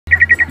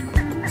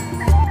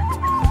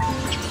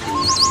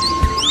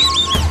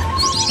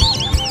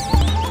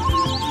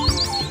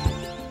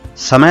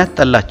ሰማያት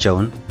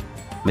ጠላቸውን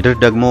ምድር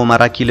ደግሞ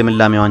ማራኪ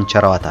ልምላሜዋን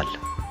ቸረዋታል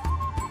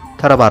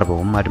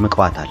ተረባርበውም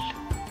አድምቀዋታል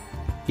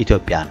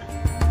ኢትዮጵያን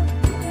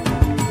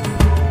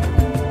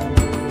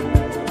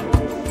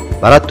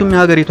በአራቱም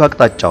የሀገሪቱ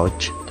አቅጣጫዎች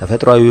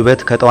ተፈጥሯዊ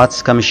ውበት ከጠዋት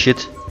እስከ ምሽት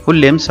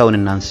ሁሌም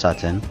ሰውንና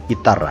እንስሳትን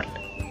ይጣራል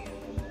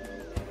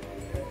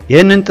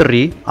ይህንን ጥሪ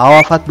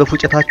አዋፋት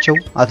በፉጨታቸው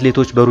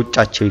አትሌቶች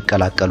በሩጫቸው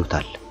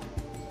ይቀላቀሉታል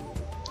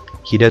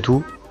ሂደቱ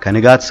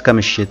ከንጋት እስከ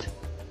ምሽት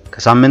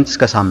ከሳምንት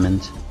እስከ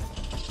ሳምንት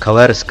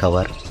ከወር እስከ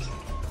ወር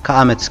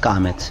ከዓመት እስከ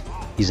ዓመት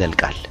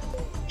ይዘልቃል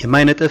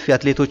የማይነጥፍ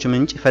የአትሌቶች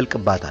ምንጭ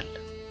ይፈልቅባታል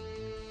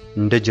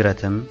እንደ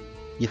ጅረትም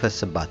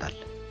ይፈስባታል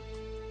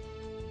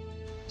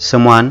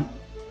ስሟን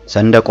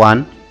ሰንደቋን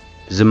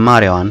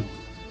ዝማሬዋን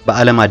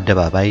በዓለም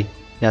አደባባይ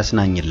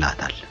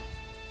ያስናኝላታል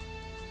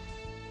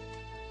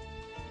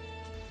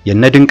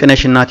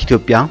የነድንቅነሽ እናት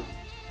ኢትዮጵያ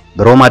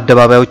በሮም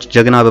አደባባዮች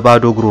ጀግና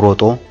በባዶ እግሩ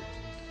ሮጦ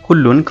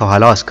ሁሉን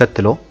ከኋላው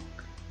አስከትሎ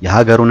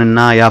የሀገሩንና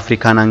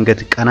የአፍሪካን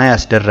አንገት ቀና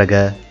ያስደረገ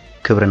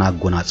ክብርን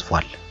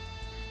አጎናጽፏል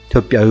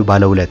ኢትዮጵያዊ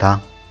ባለውለታ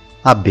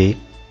አቤ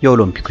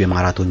የኦሎምፒኩ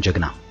የማራቶን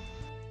ጀግና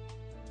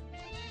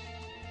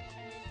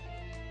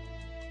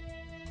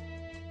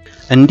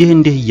እንዲህ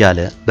እያለ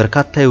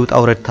በርካታ የውጣ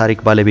ውረድ ታሪክ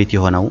ባለቤት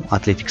የሆነው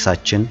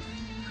አትሌቲክሳችን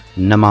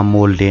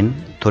እነማሞ ወልዴን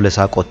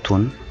ቶለሳ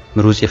ቆቱን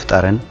ምሩጽ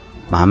ይፍጠርን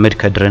መሐመድ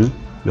ከድርን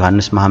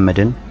ዮሐንስ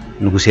መሐመድን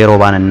ንጉሴ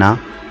ሮባንና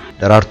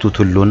ደራርቱ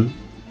ቱሉን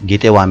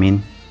ጌጤ ዋሚን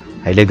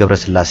ኃይሌ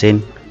ገብረስላሴን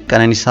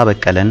ቀነኒሳ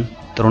በቀለን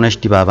ጥሩነሽ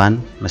ዲባባን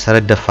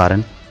መሰረት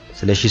ደፋርን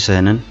ስለሺ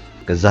ስህንን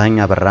ገዛኸኝ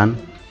አበራን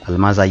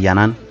አልማዝ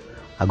አያናን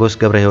አጎስ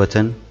ገብረ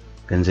ህይወትን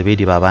ገንዘቤ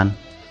ዲባባን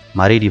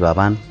ማሪ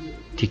ዲባባን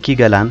ቲኪ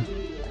ገላን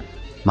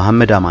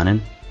መሐመድ አማንን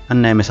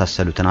እና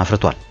የመሳሰሉትን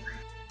አፍርቷል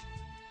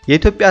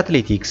የኢትዮጵያ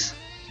አትሌቲክስ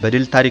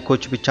በድል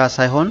ታሪኮች ብቻ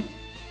ሳይሆን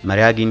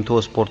መሪያ አግኝቶ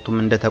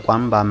ስፖርቱም እንደ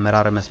ተቋም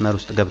በአመራር መስመር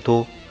ውስጥ ገብቶ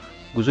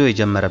ጉዞ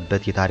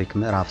የጀመረበት የታሪክ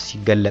ምዕራፍ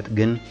ሲገለጥ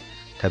ግን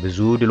ከብዙ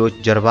ድሎች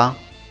ጀርባ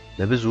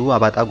በብዙ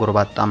አባጣ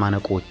ጎርባጣ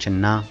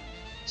ማነቆችና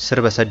ስር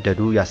በሰደዱ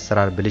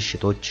የአሰራር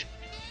ብልሽቶች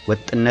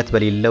ወጥነት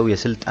በሌለው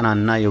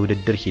የስልጠናና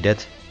የውድድር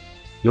ሂደት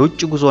የውጭ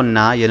ጉዞና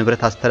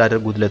የንብረት አስተዳደር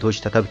ጉድለቶች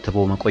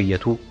ተተብትቦ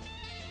መቆየቱ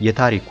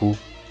የታሪኩ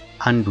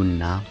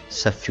አንዱና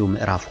ሰፊው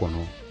ምዕራፍ ሆኖ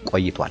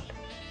ቆይቷል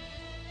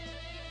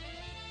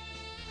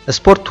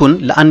ስፖርቱን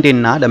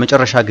ለአንዴና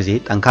ለመጨረሻ ጊዜ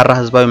ጠንካራ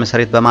ህዝባዊ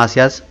መሰረት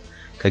በማስያዝ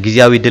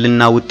ከጊዜያዊ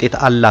ድልና ውጤት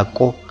አላቆ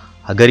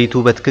ሀገሪቱ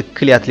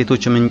በትክክል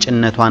የአትሌቶች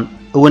ምንጭነቷን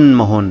እውን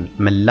መሆን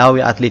መላው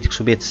የአትሌቲክሱ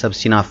ቤተሰብ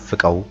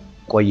ሲናፍቀው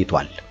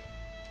ቆይቷል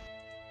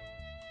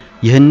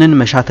ይህንን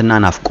መሻትና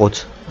ናፍቆት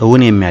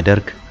እውን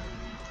የሚያደርግ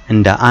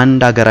እንደ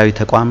አንድ ሀገራዊ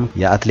ተቋም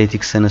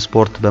የአትሌቲክስን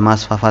ስፖርት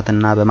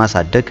በማስፋፋትና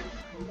በማሳደግ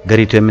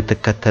ሀገሪቱ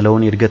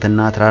የምትከተለውን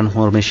የእድገትና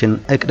ትራንስፎርሜሽን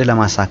እቅድ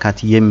ለማሳካት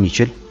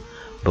የሚችል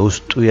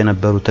በውስጡ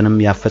የነበሩትንም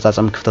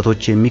የአፈጻጸም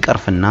ክፍተቶች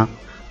የሚቀርፍና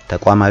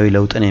ተቋማዊ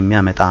ለውጥን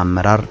የሚያመጣ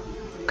አመራር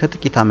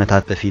ከጥቂት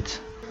ዓመታት በፊት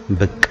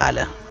ብቅ አለ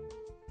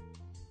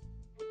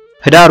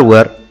ህዳር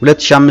ወር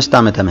 2005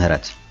 ዓመተ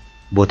ምህረት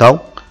ቦታው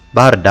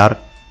ባህር ዳር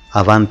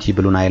አቫንቲ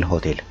ብሉ ናይል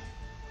ሆቴል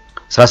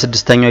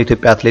 16ኛው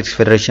የኢትዮጵያ አትሌቲክስ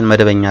ፌዴሬሽን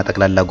መደበኛ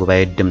ጠቅላላ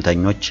ጉባኤ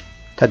ድምተኞች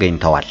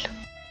ተገኝተዋል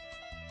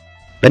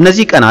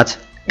በእነዚህ ቀናት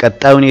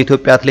ቀጣዩን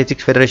የኢትዮጵያ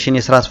አትሌቲክስ ፌዴሬሽን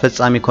የሥራ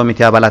አስፈጻሚ ኮሚቴ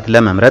አባላት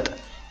ለመምረጥ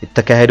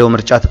የተካሄደው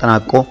ምርጫ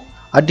ተጠናቆ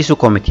አዲሱ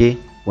ኮሚቴ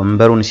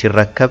ወንበሩን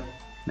ሲረከብ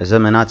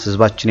ለዘመናት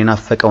ህዝባችን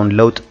የናፈቀውን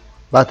ለውጥ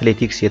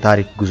በአትሌቲክስ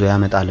የታሪክ ጉዞ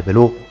ያመጣል ብሎ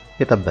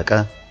የጠበቀ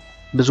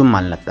ብዙም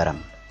አልነበረም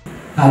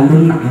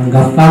ካሉን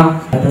አንጋፋ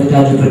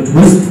አደረጃጀቶች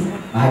ውስጥ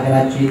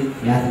በሀገራችን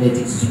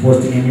የአትሌቲክስ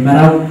ስፖርትን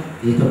የሚመራው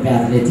የኢትዮጵያ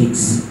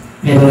አትሌቲክስ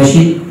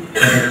ፌዴሬሽን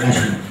ተጠቃሽ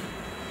ነው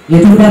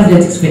የኢትዮጵያ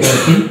አትሌቲክስ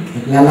ፌዴሬሽን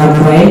ጠቅላላ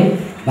ጉባኤ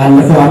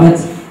ባለፈው ዓመት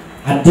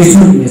አዲሱ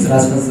የሥራ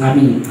አስፈጻሚ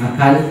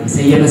አካል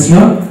የሰየመ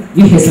ሲሆን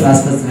ይህ የሥራ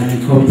አስፈጻሚ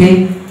ኮሚቴ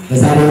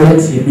በዛሬው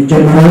ዕለት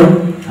የሚጀምረው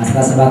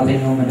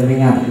 17ኛው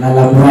መደበኛ ጠቅላላ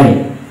ጉባኤ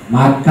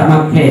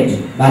ማካሄድ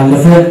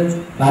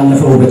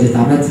ባለፈው በጀት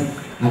ዓመት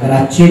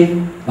ሀገራችን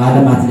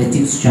በዓለም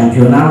አትሌቲክስ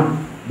ሻምፒዮና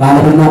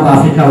በዓለምና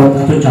በአፍሪካ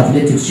ወጣቶች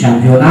አትሌቲክስ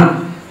ሻምፒዮና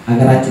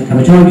ሀገራችን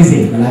ከመቼውም ጊዜ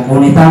በላቀ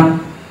ሁኔታ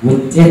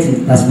ውጤት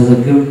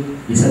እንድታስመዘግብ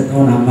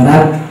የሰጠውን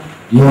አመራር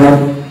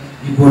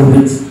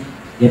ይጎልብት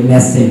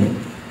የሚያሰኝ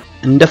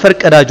እንደ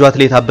ፈርቀዳጁ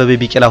አትሌት አበበ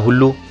ቢቂላ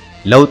ሁሉ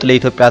ለውጥ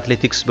ለኢትዮጵያ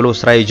አትሌቲክስ ብሎ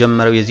ስራ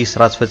የጀመረው የዚህ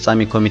ስራ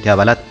አስፈጻሚ ኮሚቴ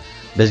አባላት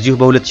በዚሁ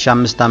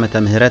በ2005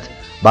 ዓመተ ምህረት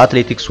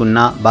በአትሌቲክሱና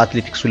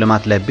በአትሌቲክሱ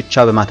ልማት ላይ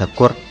ብቻ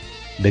በማተኮር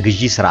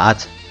በግዢ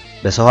ስርዓት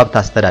በሰው ሀብት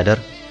አስተዳደር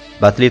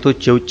በአትሌቶች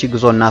የውጭ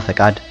ጉዞና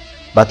ፈቃድ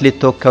በአትሌት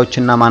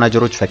ተወካዮችና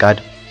ማናጀሮች ፈቃድ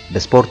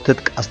በስፖርት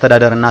ትጥቅ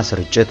አስተዳደርና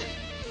ስርጭት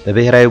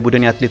በብሔራዊ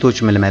ቡድን የአትሌቶች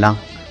ምልመላ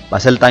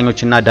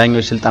በአሰልጣኞችና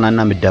ዳኞች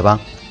ስልጠናና ምደባ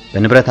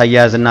በንብረት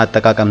አያያዝና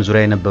አጠቃቀም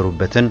ዙሪያ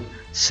የነበሩበትን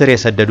ስር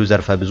የሰደዱ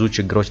ዘርፈ ብዙ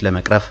ችግሮች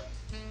ለመቅረፍ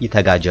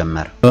ይተጋ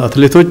ጀመር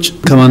አትሌቶች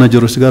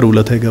ከማናጀሮች ጋር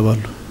ውለታ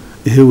ይገባሉ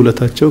ይሄ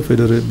ውለታቸው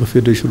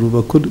በፌዴሬሽኑ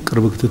በኩል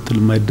ቅርብ ክትትል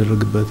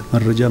የማይደረግበት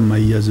መረጃ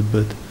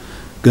የማይያዝበት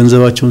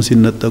ገንዘባቸውን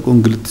ሲነጠቁ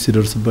እንግልት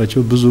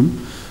ሲደርስባቸው ብዙም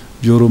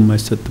ጆሮ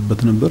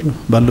የማይሰጥበት ነበር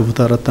ባለፉት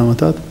 4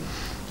 ዓመታት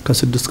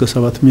ከ6 እስከ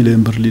 7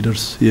 ሚሊዮን ብር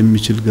ሊደርስ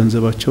የሚችል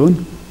ገንዘባቸውን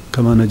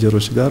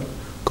ከማናጀሮች ጋር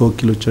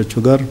ከወኪሎቻቸው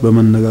ጋር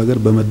በመነጋገር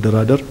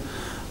በመደራደር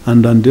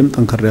አንዳንዴም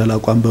ጠንከር ያለ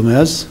አቋም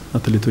በመያዝ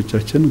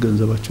አትሌቶቻችን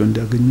ገንዘባቸውን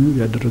እንዲያገኙ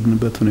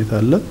ያደረግንበት ሁኔታ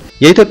አለ።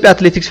 የኢትዮጵያ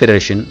አትሌቲክስ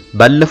ፌዴሬሽን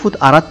ባለፉት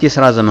 4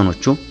 የሥራ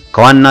ዘመኖቹ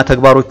ከዋና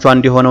ተግባሮቹ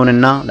አንዱ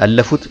የሆነውንና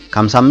ላለፉት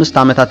ከ55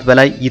 ዓመታት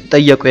በላይ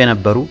ይጠየቁ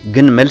የነበሩ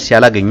ግን መልስ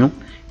ያላገኙ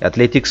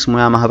የአትሌቲክስ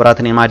ሙያ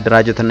ማህበራትን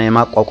የማደራጀትና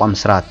የማቋቋም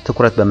ስራ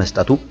ትኩረት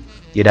በመስጠቱ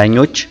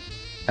የዳኞች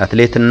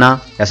የአትሌትና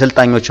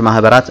የአሰልጣኞች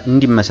ማህበራት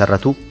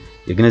እንዲመሰረቱ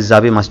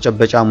የግንዛቤ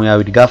ማስጨበጫ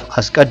ሙያዊ ድጋፍ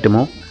አስቀድሞ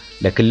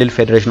ለክልል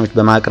ፌዴሬሽኖች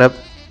በማቅረብ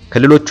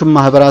ክልሎቹም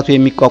ማህበራቱ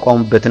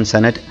የሚቋቋሙበትን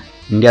ሰነድ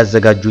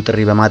እንዲያዘጋጁ ጥሪ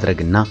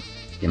በማድረግና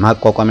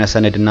የማቋቋሚያ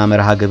ሰነድና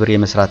መርሃ ግብር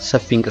የመስራት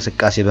ሰፊ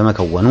እንቅስቃሴ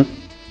በመከወኑ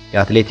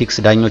የአትሌቲክስ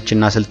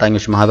ዳኞችና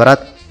አሰልጣኞች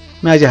ማህበራት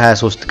ሚያዝያ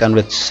 23 ቀን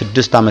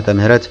 2006 ዓመተ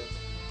ምህረት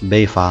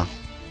በይፋ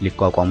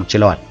ሊቋቋሙ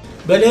ችለዋል።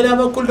 በሌላ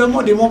በኩል ደግሞ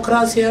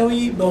ዲሞክራሲያዊ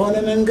በሆነ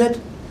መንገድ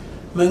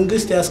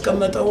መንግስት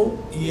ያስቀመጠው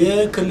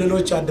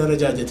የክልሎች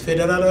አደረጃጀት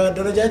ፌደራላዊ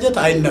አደረጃጀት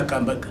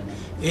አይነካም። በቃ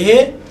ይሄ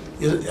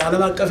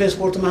ዓለም አቀፍ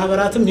የስፖርት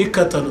ማህበራትም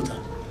ይከተሉታል።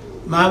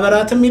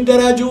 ማህበራትም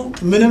ይደራጁ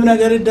ምንም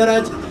ነገር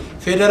ይደራጅ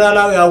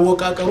ፌደራላዊ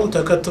አወቃቀሩን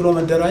ተከትሎ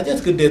መደራጀት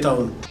ግዴታው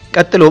ነው።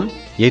 ቀጥሎም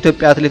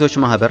የኢትዮጵያ አትሌቶች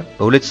ማህበር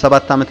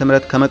በ2007 ዓመተ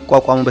ምህረት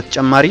ከመቋቋሙ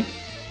በተጨማሪ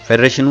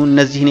ፌዴሬሽኑ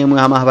እነዚህን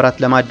የሙያ ማህበራት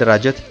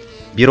ለማደራጀት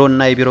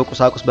ቢሮና የቢሮ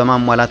ቁሳቁስ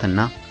በማሟላትና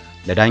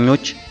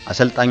ለዳኞች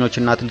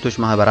አሰልጣኞችና አትሌቶች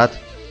ማህበራት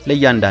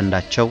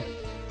ለእያንዳንዳቸው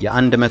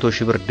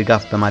የ100,000 ብር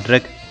ድጋፍ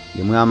በማድረግ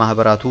የሙያ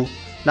ማህበራቱ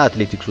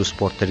ለአትሌቲክሱ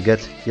ስፖርት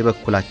እድገት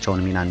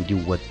የበኩላቸውን ሚና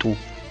እንዲወጡ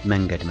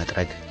መንገድ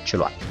መጥረግ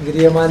ችሏል።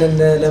 እንግዲህ የማንን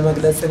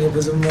ለመግለጽ እኔ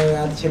ብዙም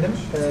አልችልም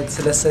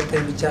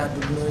ስለሰጠኝ ብቻ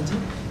አድርጉ ነው እንጂ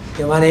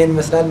የማን ይሄን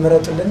መስላል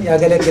ምረጡልን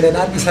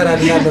ያገለግለናል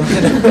ይሰራልናል ነው።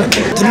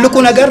 ትልቁ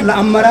ነገር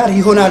ለአመራር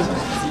ይሆናል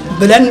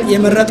ብለን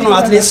የመረጥነው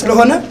አትሌት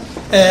ስለሆነ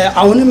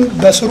አሁንም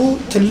በስሩ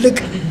ትልቅ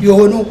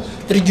የሆኑ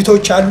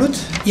ድርጅቶች አሉት።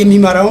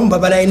 የሚመራውን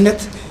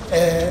በበላይነት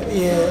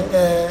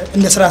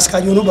እንደ ስራ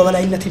አስኪያጅ ሆኖ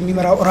በበላይነት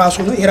የሚመራው ራሱ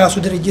ነው፣ የራሱ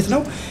ድርጅት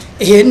ነው።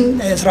 ይሄን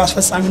ስራ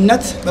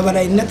አስፈጻሚነት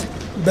በበላይነት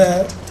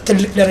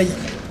በትልቅ ደረጃ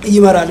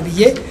ይመራል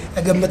ብዬ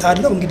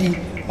እገምታለሁ። እንግዲህ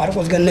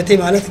ማርቆስ ገነቴ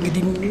ማለት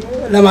እንግዲህ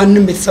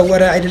ለማንም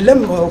የተሰወረ አይደለም፣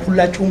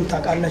 ሁላችሁም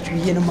ታውቃላችሁ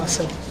ብዬ ነው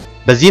የማስበው።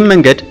 በዚህም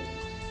መንገድ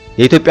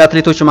የኢትዮጵያ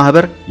አትሌቶች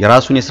ማህበር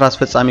የራሱን የሥራ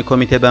አስፈጻሚ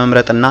ኮሚቴ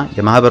በመምረጥና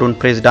የማህበሩን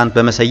ፕሬዝዳንት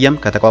በመሰየም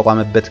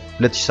ከተቋቋመበት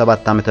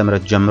 2007 ዓ.ም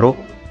ጀምሮ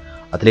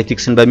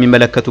አትሌቲክስን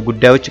በሚመለከቱ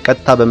ጉዳዮች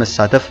ቀጥታ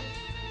በመሳተፍ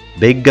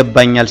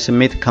በይገባኛል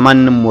ስሜት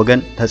ከማንም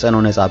ወገን ተጽዕኖ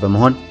ነፃ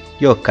በመሆን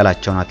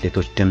የወከላቸውን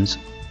አትሌቶች ድምጽ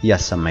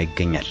እያሰማ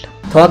ይገኛል።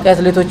 ታዋቂ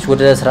አትሌቶች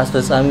ወደ ሥራ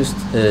አስፈጻሚ ውስጥ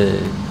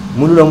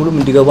ሙሉ ለሙሉ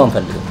እንዲገቡ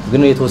አንፈልግም፣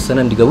 ግን የተወሰነ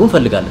እንዲገቡ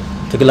እንፈልጋለን።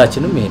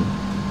 ትግላችንም ይሄ ነው።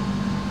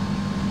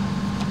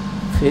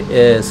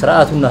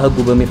 ስርዓቱና ህጉ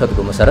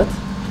በሚፈቅደው መሰረት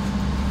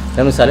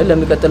ለምሳሌ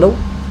ለሚቀጥለው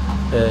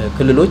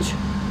ክልሎች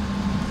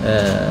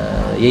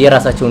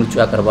የየራሳቸውን እጩ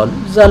ያቀርባሉ።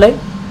 እዛ ላይ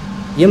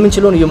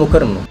የምንችለውን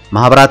እየሞከርን ነው።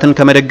 ማህበራትን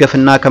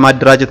ከመደገፍና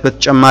ከማደራጀት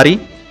በተጨማሪ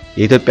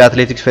የኢትዮጵያ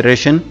አትሌቲክስ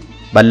ፌዴሬሽን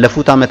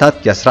ባለፉት ዓመታት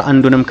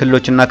የ11ዱንም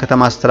ክልሎችና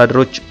ከተማ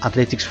አስተዳደሮች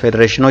አትሌቲክስ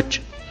ፌዴሬሽኖች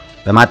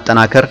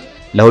በማጠናከር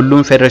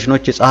ለሁሉም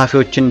ፌዴሬሽኖች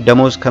የጸሐፊዎችን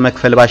ደሞዝ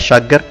ከመክፈል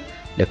ባሻገር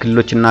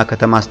ለክልሎችና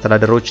ከተማ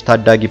አስተዳደሮች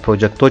ታዳጊ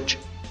ፕሮጀክቶች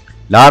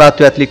ለአራቱ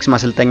የአትሌቲክስ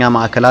ማሰልጠኛ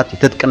ማዕከላት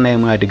የትጥቅና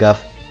የሙያ ድጋፍ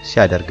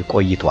ሲያደርግ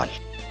ቆይቷል።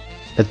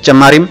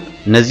 በተጨማሪም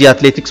እነዚህ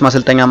አትሌቲክስ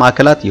ማሰልጠኛ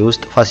ማዕከላት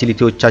የውስጥ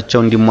ፋሲሊቲዎቻቸው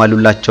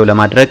እንዲሟሉላቸው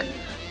ለማድረግ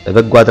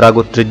በበጎ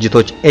አድራጎት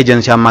ድርጅቶች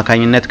ኤጀንሲ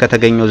አማካኝነት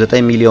ከተገኘው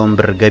 9 ሚሊዮን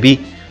ብር ገቢ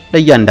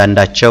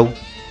ለእያንዳንዳቸው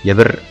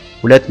የብር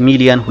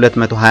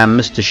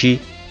 2,225,000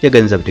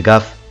 የገንዘብ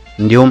ድጋፍ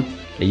እንዲሁም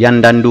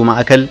ለእያንዳንዱ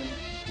ማዕከል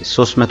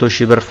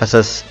 300,000 ብር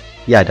ፈሰስ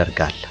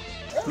ያደርጋል።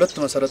 ሁለት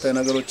መሰረታዊ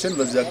ነገሮችን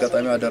በዚህ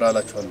አጋጣሚ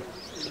አደራላችኋለሁ።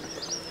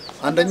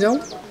 አንደኛው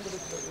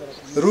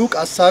ሩቅ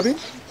አሳቢ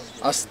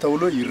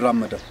አስተውሎ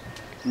ይራመዳል፣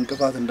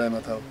 እንቅፋት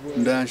እንዳይመታው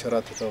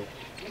እንዳያንሸራተተው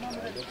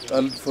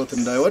ጠልፎት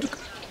እንዳይወድቅ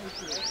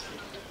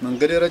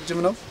መንገድ ረጅም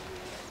ነው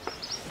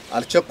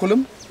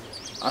አልቸኩልም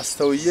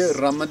አስተውዬ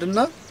እራመድና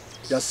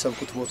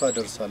ያሰብኩት ቦታ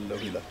ደርሳለሁ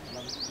ይላል።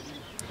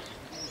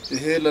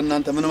 ይሄ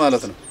ለእናንተ ምን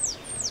ማለት ነው?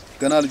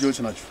 ገና ልጆች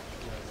ናችሁ፣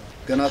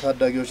 ገና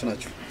ታዳጊዎች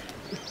ናችሁ።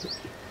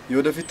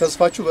 የወደፊት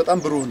ተስፋችሁ በጣም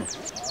ብሩህ ነው።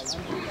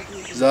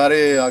 ዛሬ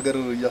ሀገር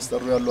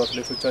እያስጠሩ ያሉ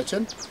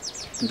አትሌቶቻችን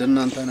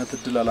እንደናንተ አይነት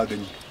እድል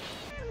አላገኙም።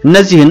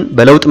 እነዚህን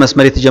በለውጥ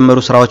መስመር የተጀመሩ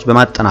ስራዎች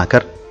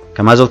በማጠናከር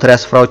ከማዘውተሪያ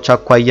ስፍራዎች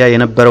አኳያ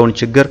የነበረውን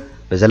ችግር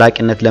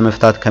በዘላቂነት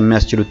ለመፍታት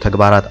ከሚያስችሉት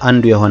ተግባራት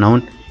አንዱ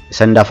የሆነውን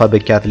የሰንዳፋ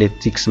በኪ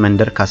አትሌቲክስ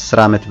መንደር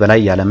ከ10 ዓመት በላይ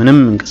ያለ ምንም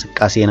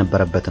እንቅስቃሴ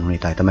የነበረበትን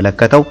ሁኔታ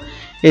የተመለከተው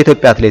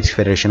የኢትዮጵያ አትሌቲክስ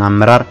ፌዴሬሽን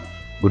አመራር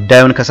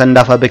ጉዳዩን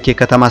ከሰንዳፋ በኪ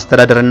ከተማ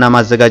አስተዳደርና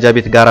ማዘጋጃ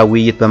ቤት ጋር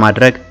ውይይት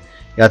በማድረግ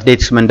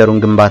የአትሌቲክስ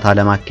መንደሩን ግንባታ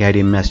ለማካሄድ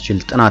የሚያስችል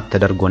ጥናት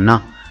ተደርጎና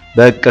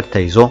በእቅድ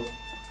ተይዞ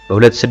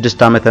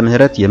በ2006 ዓመተ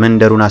ምህረት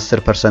የመንደሩን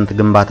 10%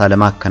 ግንባታ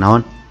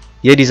ለማከናወን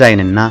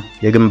የዲዛይንና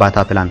የግንባታ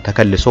ፕላን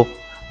ተከልሶ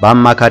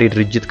በአማካሪ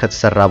ድርጅት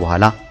ከተሰራ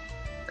በኋላ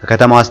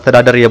ከከተማው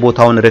አስተዳደር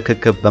የቦታውን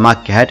ርክክብ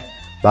በማካሄድ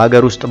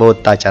በአገር ውስጥ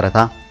በወጣ ጨረታ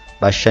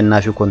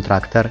በአሸናፊው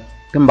ኮንትራክተር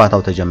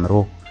ግንባታው ተጀምሮ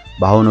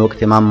በአሁኑ ወቅት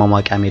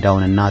የማሟሟቂያ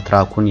ሜዳውንና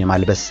ትራኩን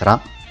የማልበስ ስራ፣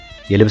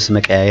 የልብስ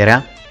መቀያየሪያ፣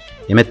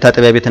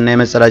 የመታጠቢያ ቤትና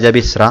የመጸዳጃ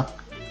ቤት ስራ፣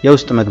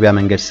 የውስጥ መግቢያ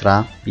መንገድ ስራ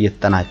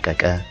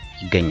እየተጠናቀቀ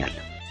ይገኛል።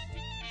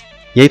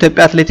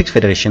 የኢትዮጵያ አትሌቲክስ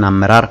ፌዴሬሽን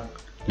አመራር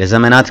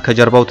ለዘመናት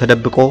ከጀርባው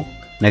ተደብቆ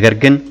ነገር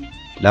ግን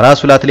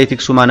ለራሱ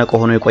ለአትሌቲክሱ ማነቆ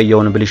ሆኖ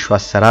የቆየውን ብልሹ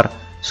አሰራር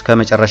እስከ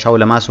መጨረሻው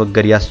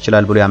ለማስወገድ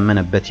ያስችላል ብሎ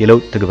ያመነበት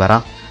የለውጥ ትግበራ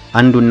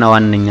አንዱና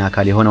ዋነኛ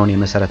አካል የሆነውን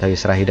የመሰረታዊ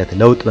ስራ ሂደት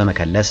ለውጥ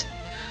በመከለስ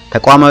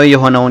ተቋማዊ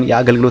የሆነውን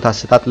የአገልግሎት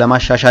አሰጣጥ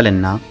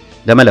ለማሻሻልና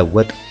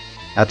ለመለወጥ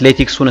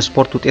አትሌቲክሱን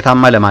ስፖርት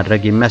ውጤታማ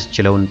ለማድረግ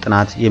የሚያስችለውን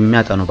ጥናት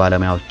የሚያጠኑ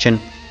ባለሙያዎችን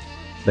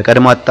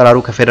በቀድሞ አጠራሩ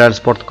ከፌደራል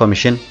ስፖርት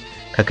ኮሚሽን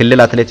ከክልል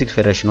አትሌቲክስ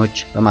ፌዴሬሽኖች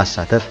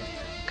በማሳተፍ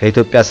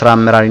ከኢትዮጵያ ስራ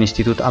አመራር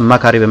ኢንስቲትዩት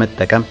አማካሪ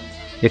በመጠቀም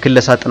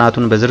የክለሳ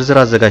ጥናቱን በዝርዝር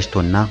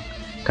አዘጋጅቶና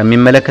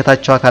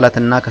ከሚመለከታቸው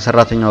አካላትና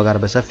ከሰራተኛው ጋር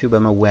በሰፊው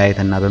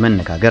በመወያየትና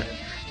በመነጋገር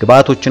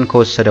ግብአቶችን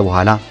ከወሰደ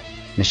በኋላ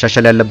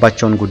መሻሻል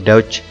ያለባቸውን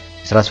ጉዳዮች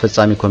የሥራ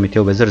አስፈጻሚ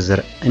ኮሚቴው በዝርዝር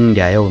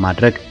እንዲያየው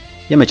ማድረግ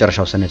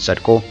የመጨረሻው ሰነድ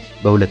ጸድቆ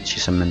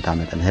በ2008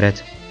 ዓመተ ምህረት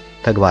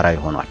ተግባራዊ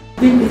ሆኗል።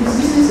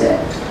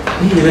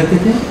 ይሄ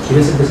ለከተ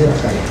ስለሰበሰ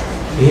አካል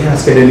ይሄ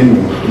አስከደልም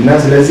ነው እና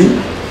ስለዚህ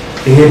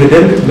ይሄ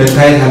በደንብ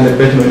መታየት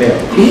አለበት ነው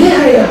ያለው። ይሄ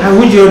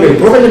አውጅ የሆነ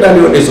ፕሮፌሽናል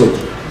የሆነ ሰው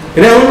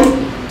እናው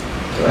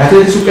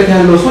አትሌቲክስ ውቀት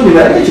ያለው ሰው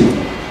ሊመራ ይችላል።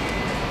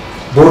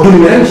 ቦርዱ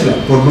ሊመራ ይችላል።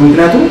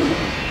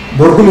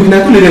 ቦርዱ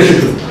ምክንያቱም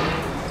ሊደርሽፕ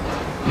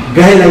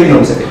ጋይ ላይ ነው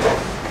ሰጠ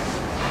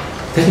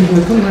ቴክኒክ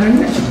ነው ማለት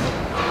ነው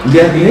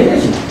ሊያድይ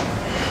አይችልም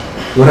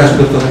ወራሽ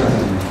ዶክተር አካል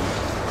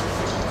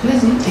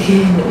ስለዚህ ይሄ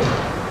ነው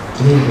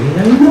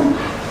ነው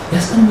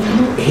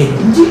ያስቀምጠው ይሄ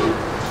እንጂ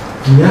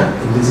እኛ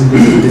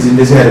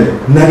እንደዚህ አይደለም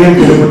ነገም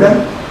ከወዳ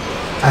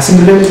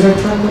አስምብለን ይችላል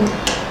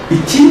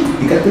እቺ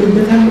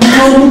ይቀጥልበታል ነው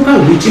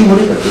ውጪም ሆነ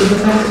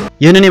ይቀጥልበታል።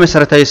 ይህንን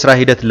የመሰረታዊ ስራ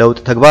ሂደት ለውጥ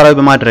ተግባራዊ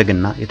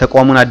በማድረግና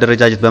የተቋሙን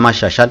አደረጃጀት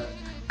በማሻሻል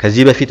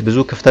ከዚህ በፊት ብዙ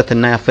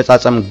ክፍተትና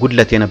ያፈጻጸም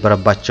ጉድለት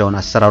የነበረባቸውን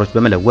አሰራሮች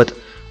በመለወጥ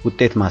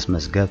ውጤት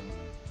ማስመዝገብ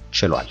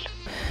ችሏል።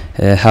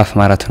 ሃፍ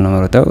ማራቶን ነው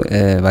መሮጠው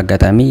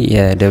በአጋጣሚ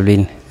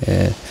የደብሊን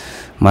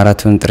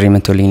ማራቶን ጥሪ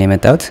መጥቶልኝ ነው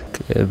የመጣሁት።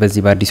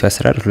 በዚህ በአዲሱ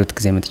አሰራር ሁለት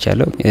ጊዜ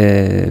መጥቻለሁ።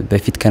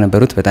 በፊት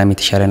ከነበሩት በጣም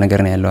የተሻለ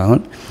ነገር ነው ያለው። አሁን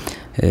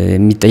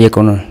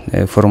የሚጠየቀው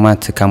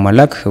ፎርማት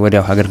ካሟላክ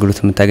ወዲያው አገልግሎት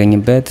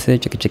የምታገኝበት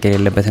ጭቅጭቅ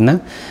የሌለበትና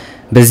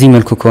በዚህ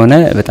መልኩ ከሆነ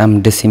በጣም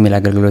ደስ የሚል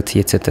አገልግሎት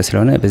እየተሰጠ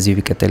ስለሆነ በዚህ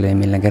ቢቀጥል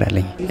የሚል ነገር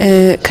አለኝ።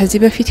 ከዚህ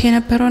በፊት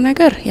የነበረው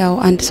ነገር ያው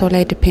አንድ ሰው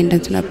ላይ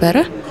ዲፔንደንት ነበረ።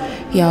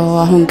 ያው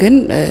አሁን ግን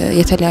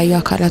የተለያዩ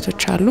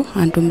አካላቶች አሉ።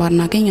 አንዱን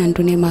ባናገኝ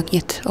አንዱን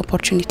የማግኘት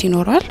ኦፖርቹኒቲ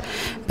ይኖራል።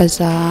 በዛ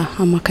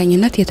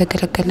አማካኝነት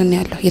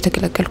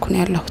የተገለገልኩ ነው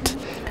ያለሁት።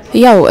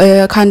 ያው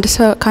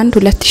ካንድ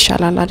ሁለት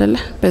ይሻላል አይደለ?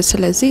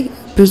 ስለዚህ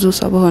ብዙ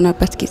ሰው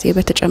በሆነበት ጊዜ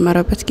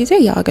በተጨመረበት ጊዜ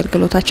ያው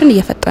አገልግሎታችን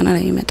እየፈጠነ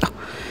ነው የሚመጣው።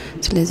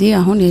 ስለዚህ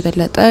አሁን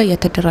የበለጠ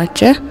የተደራጀ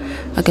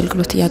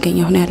አገልግሎት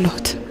እያገኘሁ ነው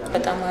ያለሁት።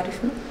 በጣም አሪፍ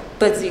ነው።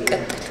 በዚህ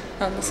ይቀጥል።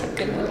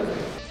 አመሰግናለሁ።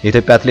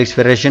 የኢትዮጵያ አትሌቲክስ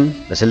ፌዴሬሽን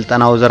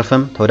በስልጠናው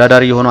ዘርፍም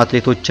ተወዳዳሪ የሆኑ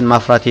አትሌቶችን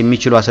ማፍራት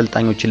የሚችሉ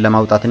አሰልጣኞችን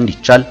ለማውጣት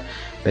እንዲቻል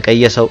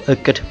በቀየሰው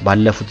እቅድ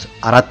ባለፉት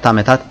 4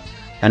 ዓመታት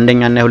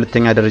የአንደኛና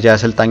የሁለተኛ ደረጃ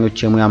አሰልጣኞች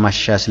የሙያ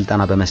ማሻሻያ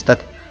ስልጠና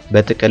በመስጠት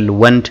በጥቅል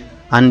ወንድ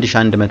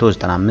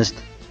 1195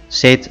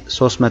 ሴት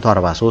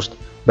 343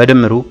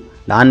 በድምሩ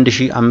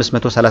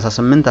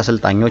ለ1538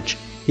 አሰልጣኞች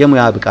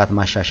የሙያ ብቃት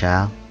ማሻሻያ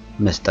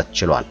መስጠት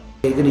ችሏል።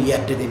 ግን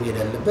እያደገ መሄድ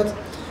አለበት።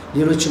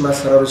 ሌሎች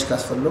ማሰራሮች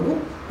ካስፈልጉ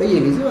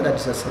በየጊዜው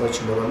አዳዲስ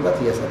አሰራሮችን በማምጣት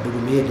እያሳደጉ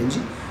መሄድ እንጂ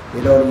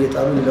ሌላውን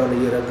እየጣሉ ሌላውን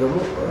እየረገሙ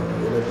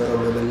የነበረው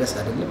መመለስ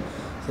አይደለም።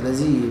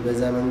 ስለዚህ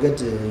በዛ መንገድ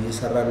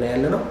እየሰራና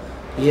ያለነው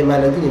ይሄ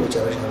ማለት ግን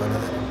የመጨረሻ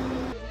ማለት ነው።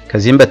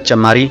 ከዚህም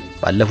በተጨማሪ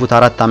ባለፉት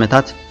 4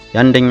 ዓመታት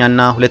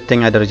የአንደኛና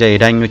ሁለተኛ ደረጃ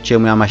የዳኞች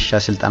የሙያ ማሻሻያ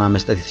ስልጠና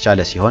መስጠት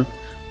የተቻለ ሲሆን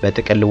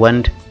በጥቅል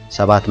ወንድ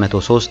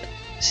 703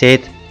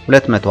 ሴት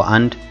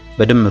 201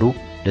 በድምሩ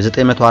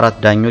ለ904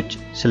 ዳኞች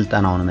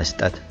ስልጠናውን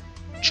መስጠት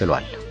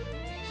ችሏል።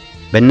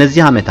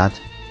 በእነዚህ ዓመታት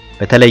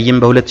በተለይም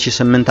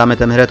በ2008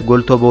 ዓመተ ምህረት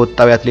ጎልቶ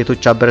በወጣው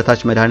የአትሌቶች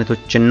አበረታች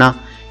መድኃኒቶችና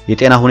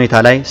የጤና ሁኔታ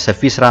ላይ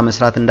ሰፊ ስራ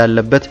መስራት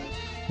እንዳለበት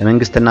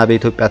በመንግስትና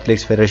በኢትዮጵያ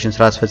አትሌቲክስ ፌዴሬሽን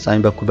ስራ አስፈጻሚ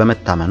በኩል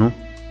በመታመኑ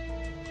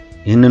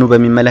ይህንኑ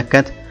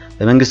በሚመለከት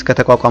በመንግስት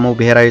ከተቋቋመው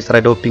ብሔራዊ ጸረ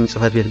ዶፒንግ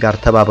ጽህፈት ቤት ጋር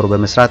ተባብሮ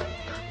በመስራት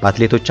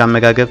በአትሌቶች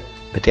አመጋገብ፣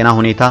 በጤና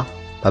ሁኔታ፣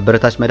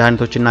 በአበረታች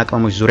መድኃኒቶችና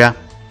ቅመሞች ዙሪያ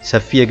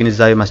ሰፊ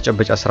የግንዛቤ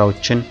ማስጨበጫ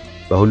ስራዎችን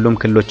በሁሉም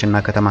ክልሎችና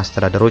ከተማ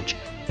አስተዳደሮች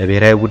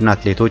ለብሔራዊ ቡድን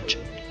አትሌቶች፣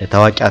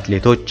 ለታዋቂ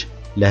አትሌቶች፣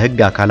 ለህግ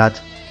አካላት፣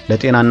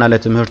 ለጤናና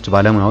ለትምህርት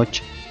ባለሙያዎች፣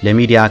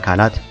 ለሚዲያ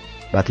አካላት፣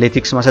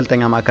 በአትሌቲክስ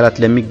ማሰልጠኛ ማዕከላት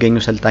ለሚገኙ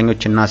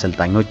ሰልጣኞችና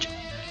አሰልጣኞች፣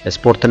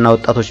 ለስፖርትና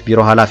ወጣቶች ቢሮ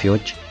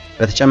ኃላፊዎች፣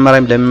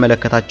 በተጨማሪም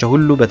ለሚመለከታቸው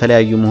ሁሉ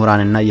በተለያዩ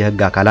ምሁራንና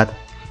የህግ አካላት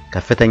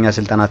ከፍተኛ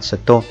ስልጠና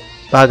ተሰጥቶ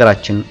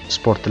በሀገራችን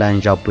ስፖርት ላይ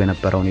አንዣቦ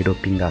የነበረውን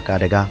የዶፒንግ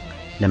አደጋ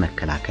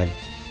ለመከላከል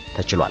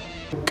ተችሏል።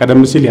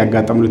 ቀደም ሲል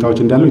ያጋጠሙ ሁኔታዎች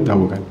እንዳሉ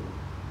ይታወቃል።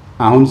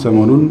 አሁን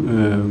ሰሞኑን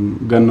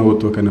ገኖ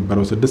ወጥቶ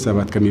ከነበረው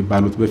 6-7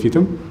 ከሚባሉት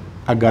በፊትም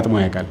አጋጥሞ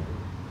ያውቃል።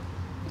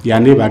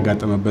 ያኔ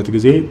ባጋጠመበት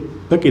ጊዜ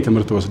በቂ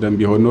ትምህርት ወስደን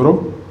ቢሆን ኖሮ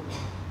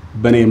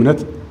በኔ እምነት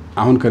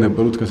አሁን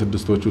ከነበሩት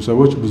ከስድስቶቹ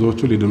ሰዎች ብዙዎቹ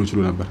ሊድኑ ይችሉ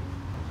ነበር።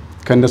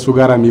 ከነሱ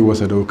ጋር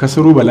የሚወሰደው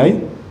ከስሩ በላይ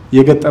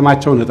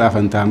የገጠማቸው ነጣ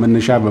ፈንታ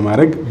መነሻ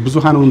በማድረግ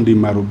ብዙሃኑን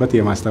እንዲማሩበት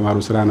የማስተማሩ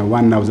ስራ ነው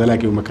ዋናው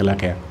ዘላቂው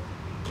መከላከያ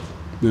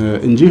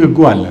እንጂ ህጉ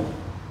አለ።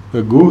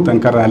 ህጉ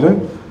ጠንከር ያለ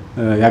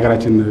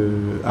የሀገራችን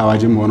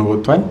አዋጅም ሆኖ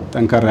ወጥቷል።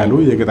 ጠንከር ያሉ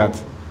የቅጣት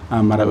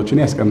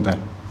አማራጮችን ያስቀምጣል።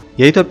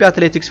 የኢትዮጵያ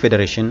አትሌቲክስ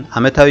ፌዴሬሽን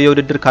ዓመታዊ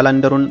የውድድር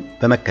ካላንደሩን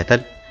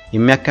በመከተል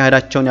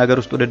የሚያካሂዳቸውን የሀገር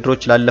ውስጥ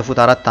ውድድሮች ላለፉት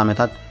 4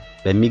 ዓመታት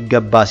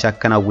በሚገባ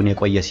ሲያከናውን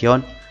የቆየ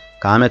ሲሆን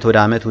ከዓመት ወደ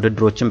ዓመት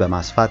ውድድሮችን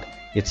በማስፋት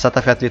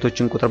የተሳታፊ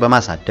አትሌቶችን ቁጥር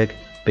በማሳደግ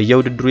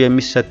በየውድድሩ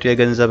የሚሰጡ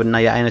የገንዘብና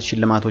የአይነት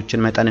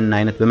ሽልማቶችን መጠንና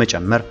አይነት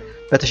በመጨመር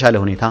በተሻለ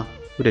ሁኔታ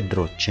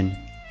ውድድሮችን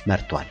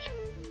መርቷል።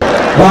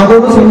 በሀገር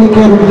ውስጥ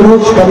የሚካሄዱ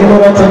ውድድሮች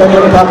ከሚኖራቸው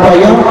ጠቀሜታ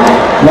አኳያ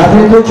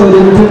ለአትሌቶች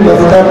ውድድርን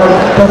መፍጠር፣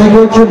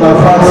 ተተኪዎችን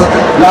ማፍራት፣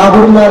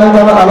 ለአህጉርና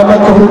ዓለም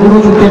አቀፍ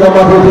ውድድሮች ውጤታማ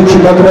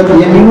አትሌቶችን መቅረጽ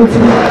የሚሉት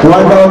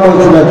ዋና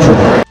ዋናዎቹ ናቸው።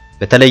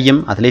 በተለይም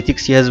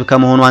አትሌቲክስ የህዝብ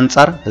ከመሆኑ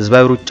አንጻር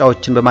ህዝባዊ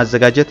ሩጫዎችን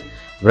በማዘጋጀት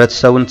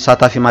ህብረተሰቡን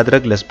ተሳታፊ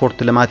ማድረግ ለስፖርት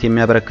ልማት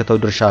የሚያበረክተው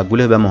ድርሻ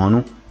ጉልህ በመሆኑ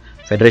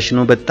ፌዴሬሽኑ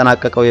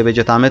በተጠናቀቀው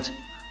የበጀት ዓመት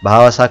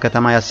በሐዋሳ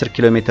ከተማ የ10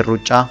 ኪሎ ሜትር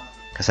ሩጫ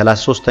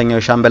ከ33ኛው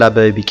የሻምበል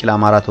አበበ ቢቂላ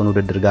ማራቶን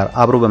ውድድር ጋር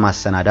አብሮ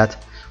በማሰናዳት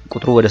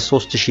ቁጥሩ ወደ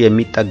 3000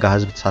 የሚጠጋ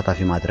ህዝብ ተሳታፊ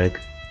ማድረግ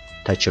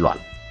ተችሏል።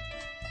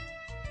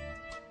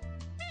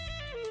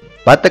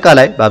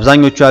 በአጠቃላይ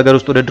በአብዛኞቹ የሀገር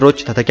ውስጥ ውድድሮች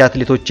ተተኪ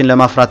አትሌቶችን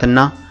ለማፍራትና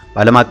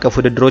በዓለም አቀፍ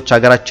ውድድሮች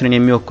ሀገራችንን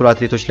የሚወክሉ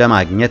አትሌቶች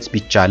ለማግኘት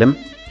ቢቻልም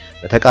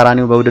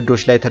በተቃራኒው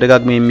በውድድሮች ላይ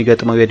ተደጋግሞ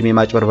የሚገጥመው የእድሜ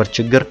ማጭበርበር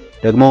ችግር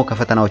ደግሞ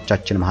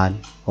ከፈተናዎቻችን መሃል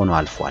ሆኖ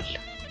አልፏል።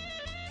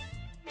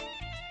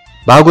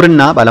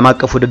 በአህጉርና በዓለም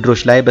አቀፍ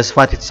ውድድሮች ላይ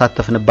በስፋት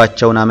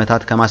የተሳተፍንባቸውን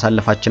ዓመታት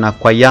ከማሳለፋችን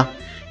አኳያ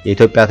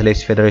የኢትዮጵያ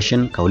አትሌቲክስ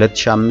ፌዴሬሽን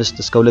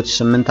ከ2005 እስከ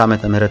 2008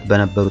 ዓመተ ምህረት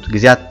በነበሩት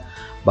ጊዜያት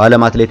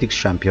በዓለም አትሌቲክስ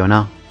ሻምፒዮና፣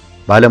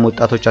 በዓለም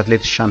ወጣቶች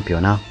አትሌቲክስ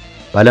ሻምፒዮና፣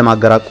 በዓለም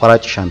አገር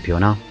አቋራጭ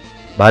ሻምፒዮና፣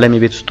 በዓለም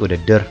የቤት ውስጥ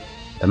ውድድር፣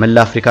 በመላ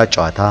አፍሪካ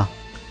ጨዋታ፣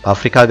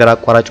 በአፍሪካ ሀገር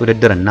አቋራጭ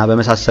ውድድርና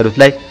በመሳሰሉት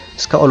ላይ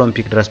እስከ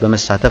ኦሎምፒክ ድረስ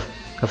በመሳተፍ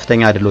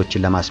ከፍተኛ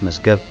ድሎችን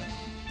ለማስመዝገብ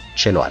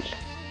ችሏል።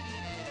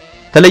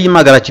 በተለይም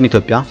ሀገራችን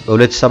ኢትዮጵያ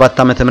በ2007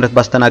 ዓመተ ምህረት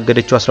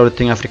ባስተናገደችው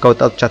 12ኛ አፍሪካ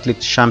ወጣቶች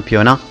አትሌቲክስ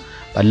ሻምፒዮና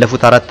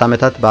ባለፉት 4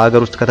 ዓመታት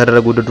በአገር ውስጥ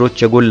ከተደረጉ ውድድሮች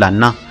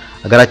የጎላና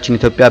ሀገራችን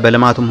ኢትዮጵያ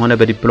በልማቱም ሆነ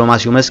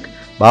በዲፕሎማሲው መስክ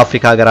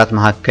በአፍሪካ ሀገራት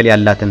መካከል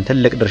ያላትን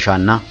ትልቅ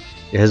ድርሻና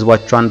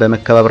የህዝቦቿን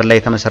በመከባበር ላይ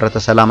የተመሰረተ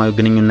ሰላማዊ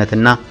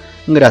ግንኙነትና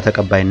እንግዳ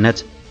ተቀባይነት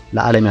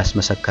ለዓለም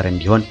ያስመሰከረ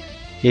እንዲሆን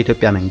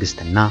የኢትዮጵያ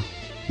መንግስትና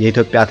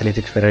የኢትዮጵያ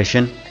አትሌቲክስ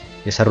ፌዴሬሽን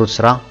የሰሩት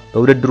ስራ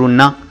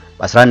በውድድሩና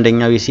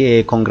በ11ኛው የሲኤኤ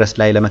ኮንግረስ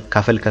ላይ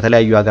ለመካፈል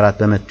ከተለያዩ ሀገራት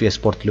በመጡ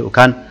የስፖርት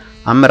ልዑካን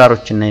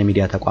አመራሮችና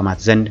የሚዲያ ተቋማት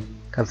ዘንድ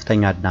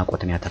ከፍተኛ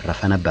አድናቆትን ያተረፈ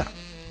ነበር።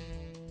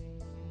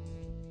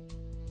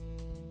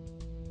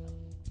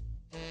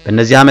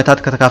 በእነዚህ ዓመታት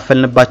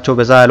ከተካፈልንባቸው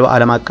በዛ ያሉ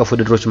ዓለም አቀፍ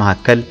ውድድሮች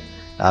መካከል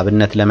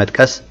ለአብነት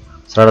ለመጥቀስ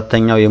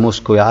 14ኛው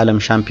የሞስኮ የዓለም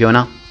ሻምፒዮና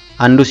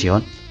አንዱ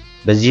ሲሆን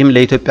በዚህም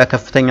ለኢትዮጵያ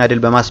ከፍተኛ ድል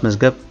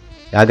በማስመዝገብ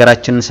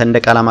የሀገራችንን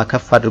ሰንደቅ ዓላማ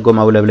ከፍ አድርጎ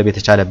ማውለብለብ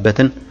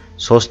የተቻለበትን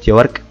 3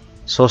 የወርቅ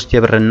 3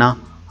 የብርና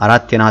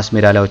 4 የነሐስ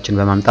ሜዳሊያዎችን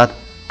በማምጣት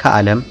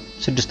ከዓለም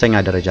 6ኛ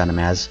ደረጃን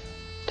መያዝ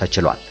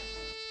ተችሏል።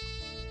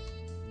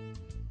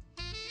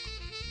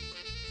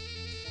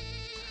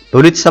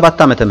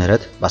 በ2007 ዓመተ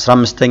ምህረት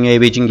በ15ኛው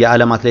የቤጂንግ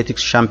የዓለም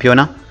አትሌቲክስ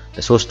ሻምፒዮና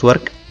ለ3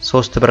 ወርቅ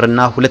 3 ብርና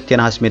 2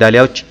 የነሐስ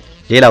ሜዳሊያዎች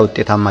ሌላ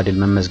ውጤታማ ድል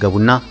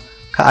መመዝገቡና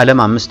ከዓለም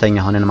 5ኛ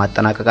ሆነን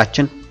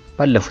ማጠናቀቃችን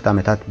ባለፉት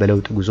ዓመታት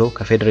በለውጥ ጉዞ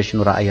ከፌዴሬሽኑ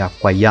ራዕይ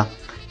አኳያ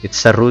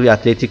የተሰሩ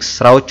የአትሌቲክስ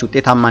ስራዎች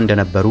ውጤታማ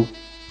እንደነበሩ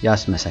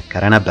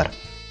ያስመሰከረ ነበር።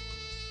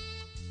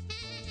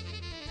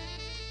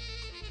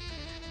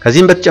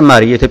 ከዚህም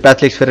በተጨማሪ የኢትዮጵያ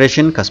አትሌቲክስ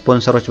ፌዴሬሽን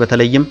ከስፖንሰሮች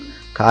በተለይም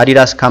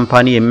ከአዲዳስ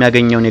ካምፓኒ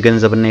የሚያገኘውን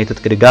የገንዘብና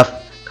የትጥቅ ድጋፍ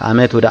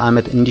ከዓመት ወደ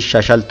ዓመት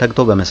እንዲሻሻል ተግቶ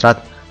በመስራት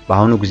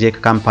በአሁኑ ጊዜ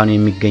ከካምፓኒው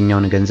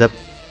የሚገኘውን ገንዘብ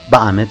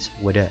በዓመት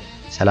ወደ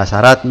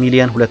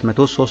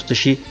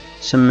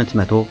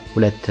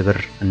 34,203,802 ብር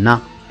እና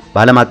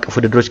በዓለም አቀፍ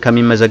ውድድሮች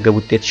ከሚመዘገብ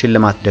ውጤት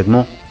ሽልማት ደግሞ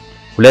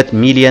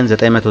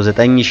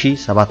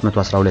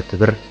 2,909,712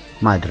 ብር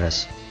ማድረስ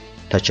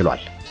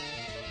ተችሏል።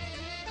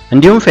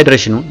 እንዲሁም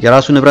ፌዴሬሽኑ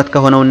የራሱ ንብረት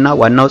ከሆነውና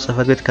ዋናው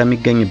ጽሕፈት ቤት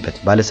ከሚገኝበት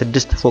ባለ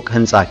 6 ፎቅ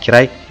ህንጻ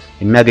ኪራይ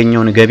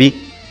የሚያገኘውን ገቢ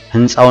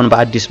ህንጻውን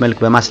በአዲስ መልክ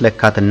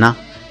በማስለካትና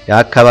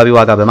የአካባቢ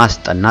ዋጋ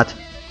በማስጠናት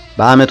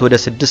በዓመት ወደ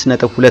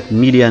 6.2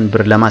 ሚሊዮን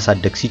ብር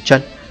ለማሳደግ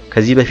ሲቻል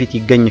ከዚህ በፊት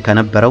ይገኝ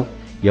ከነበረው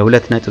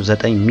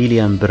የ2.9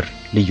 ሚሊዮን ብር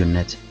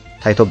ልዩነት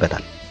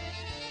ታይቶበታል።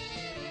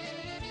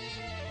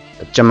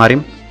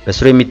 በተጨማሪም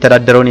በስሩ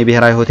የሚተዳደረውን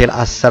የብሔራዊ ሆቴል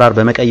አሰራር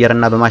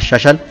በመቀየርና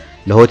በማሻሻል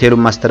ለሆቴሉ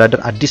ማስተዳደር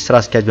አዲስ ስራ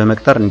አስኪያጅ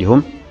በመቅጠር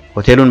እንዲሁም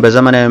ሆቴሉን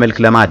በዘመናዊ መልክ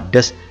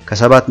ለማደስ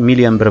ከ7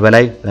 ሚሊዮን ብር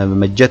በላይ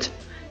በመመጀት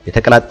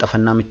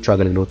የተቀላጠፈና ምቹ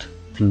አገልግሎት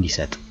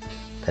እንዲሰጥ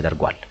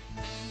ተደርጓል።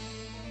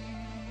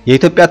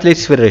 የኢትዮጵያ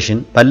አትሌቲክስ ፌዴሬሽን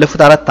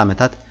ባለፉት 4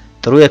 ዓመታት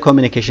ጥሩ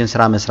የኮሙኒኬሽን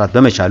ስራ መስራት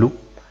በመቻሉ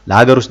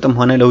ለሀገር ውስጥም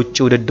ሆነ ለውጭ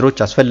ውድድሮች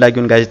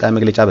አስፈላጊውን ጋዜጣዊ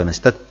መግለጫ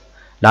በመስጠት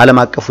ለዓለም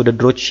አቀፍ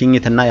ውድድሮች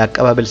ሽኝትና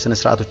የአቀባበል ስነ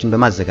ስርዓቶችን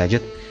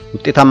በማዘጋጀት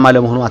ውጤታማ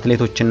ለመሆኑ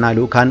አትሌቶችና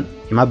ልዑካን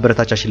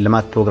የማበረታቻ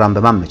ሽልማት ፕሮግራም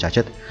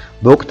በማመቻቸት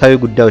በወቅታዊ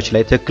ጉዳዮች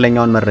ላይ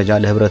ትክክለኛውን መረጃ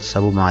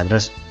ለህብረተሰቡ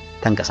በማድረስ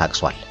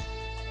ተንቀሳቅሷል።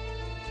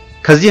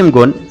 ከዚህም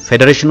ጎን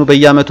ፌዴሬሽኑ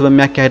በየዓመቱ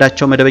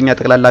በሚያካሄዳቸው መደበኛ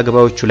ጠቅላላ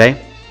ጉባኤዎቹ ላይ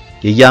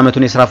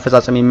የየዓመቱን የሥራ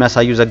አፈጻጸም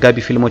የሚያሳዩ ዘጋቢ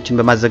ፊልሞችን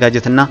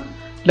በማዘጋጀትና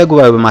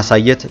ለጉባኤው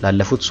በማሳየት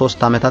ላለፉት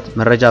 3 ዓመታት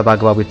መረጃ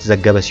በአግባቡ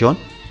የተዘገበ ሲሆን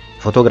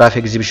የፎቶግራፍ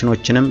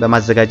ኤግዚቢሽኖችንም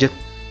በማዘጋጀት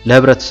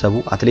ለህብረተሰቡ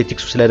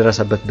አትሌቲክሱ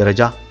ስለደረሰበት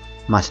ደረጃ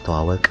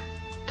ማስተዋወቅ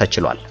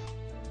ተችሏል።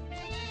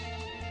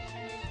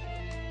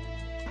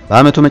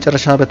 በአመቱ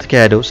መጨረሻ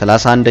በተካሄደው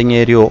 31ኛ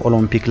የሪዮ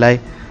ኦሎምፒክ ላይ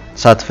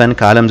ተሳትፈን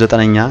ከዓለም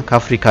 9ኛ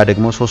ከአፍሪካ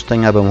ደግሞ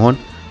 3ኛ በመሆን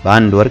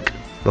በአንድ ወርቅ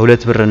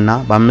በሁለት ብርና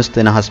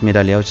በ5 ነሐስ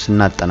ሜዳሊያዎች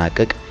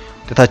ስናጠናቀቅ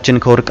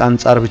ውጤታችን ከወርቅ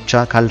አንጻር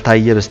ብቻ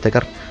ካልታየ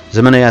በስተቀር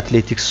ዘመናዊ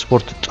አትሌቲክስ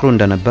ስፖርት ጥሩ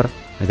እንደነበር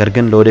ነገር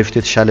ግን ለወደፊቱ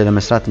የተሻለ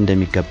ለመስራት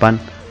እንደሚገባን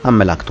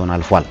አመላክቶን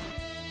አልፏል።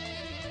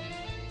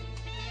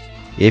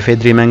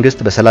 የኢፌድሪ መንግስት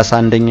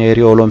በ31ኛው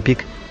የሪዮ ኦሎምፒክ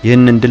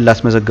ይህንን ድል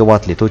ላስመዘገቡ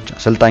አትሌቶች፣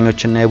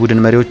 አሰልጣኞችና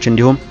የቡድን መሪዎች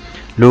እንዲሁም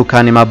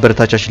ልኡካን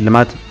የማበረታቻ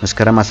ሽልማት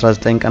መስከረም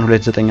 19 ቀን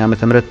 2009 ዓ.ም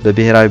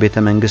በብሔራዊ ቤተ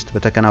መንግስት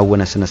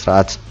በተከናወነ ስነ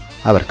ስርዓት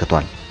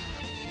አበርክቷል።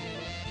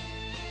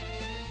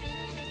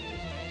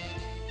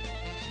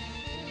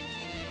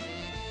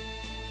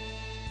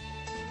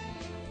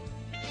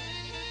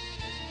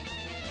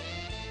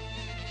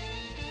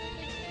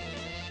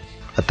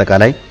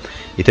 አጠቃላይ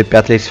የኢትዮጵያ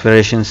አትሌቲክስ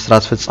ፌዴሬሽን ስራ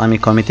አስፈጻሚ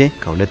ኮሚቴ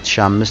ከ2005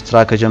 ስራ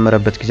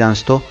ከጀመረበት ጊዜ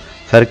አንስቶ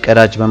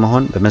ፈርቀዳጅ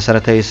በመሆን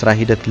በመሰረታዊ የስራ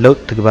ሂደት ለውጥ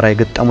ትግበራ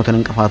የገጠሙትን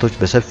እንቅፋቶች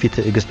በሰፊ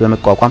ትዕግስት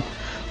በመቋቋም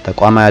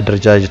ተቋማዊ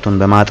አደረጃጀቱን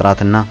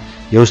በማጥራትና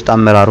የውስጥ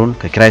አመራሩን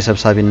ከኪራይ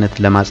ሰብሳቢነት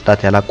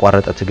ለማጽዳት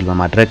ያላቋረጠ ትግል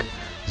በማድረግ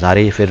ዛሬ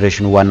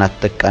የፌዴሬሽኑ ዋና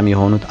ተጠቃሚ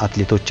የሆኑት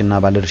አትሌቶችና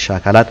ባለድርሻ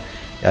አካላት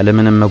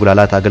ያለምንም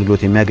መጉላላት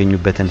አገልግሎት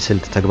የሚያገኙበትን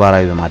ስልት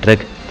ተግባራዊ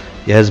በማድረግ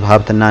የህዝብ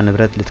ሀብትና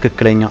ንብረት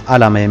ለትክክለኛው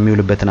ዓላማ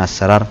የሚውልበትን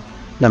አሰራር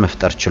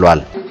ለመፍጠር ችሏል።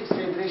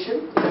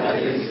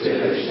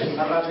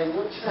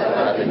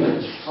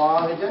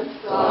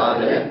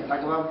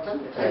 ተግባብተን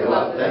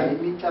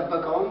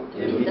የሚጠበቀውን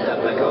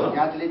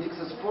የአትሌቲክስ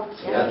ስፖርት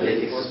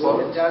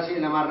ህዳሴ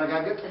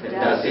ለማረጋገጥ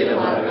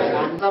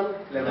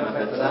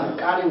ለመፈጸም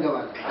ቃል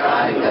እንገባለን።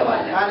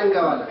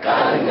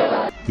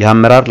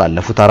 የአመራር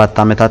ላለፉት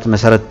 4 ዓመታት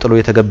መሰረት ጥሎ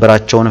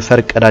የተገበራቸውን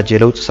ፈርቀዳጅ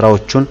የለውጥ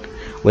ስራዎችን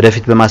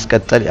ወደፊት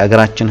በማስቀጠል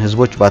የሀገራችን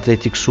ህዝቦች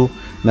በአትሌቲክሱ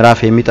ምዕራፍ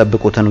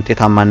የሚጠብቁትን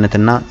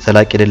ውጤታማነትና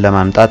ዘላቂ ድል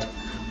ለማምጣት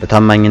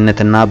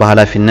በታማኝነትና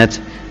በኃላፊነት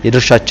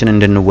የድርሻችንን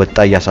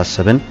እንድንወጣ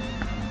ያሳሰብን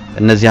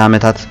እነዚህ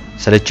ዓመታት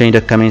ሰለቸኝ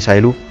ደከመኝ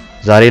ሳይሉ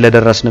ዛሬ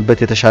ለደረስንበት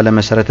የተሻለ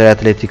መሰረታዊ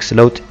አትሌቲክስ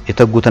ለውጥ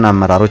የተጉትን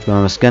አመራሮች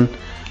በመመስገን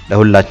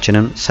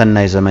ለሁላችንም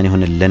ሰናይ ዘመን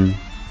ይሁንልን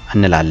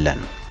እንላለን።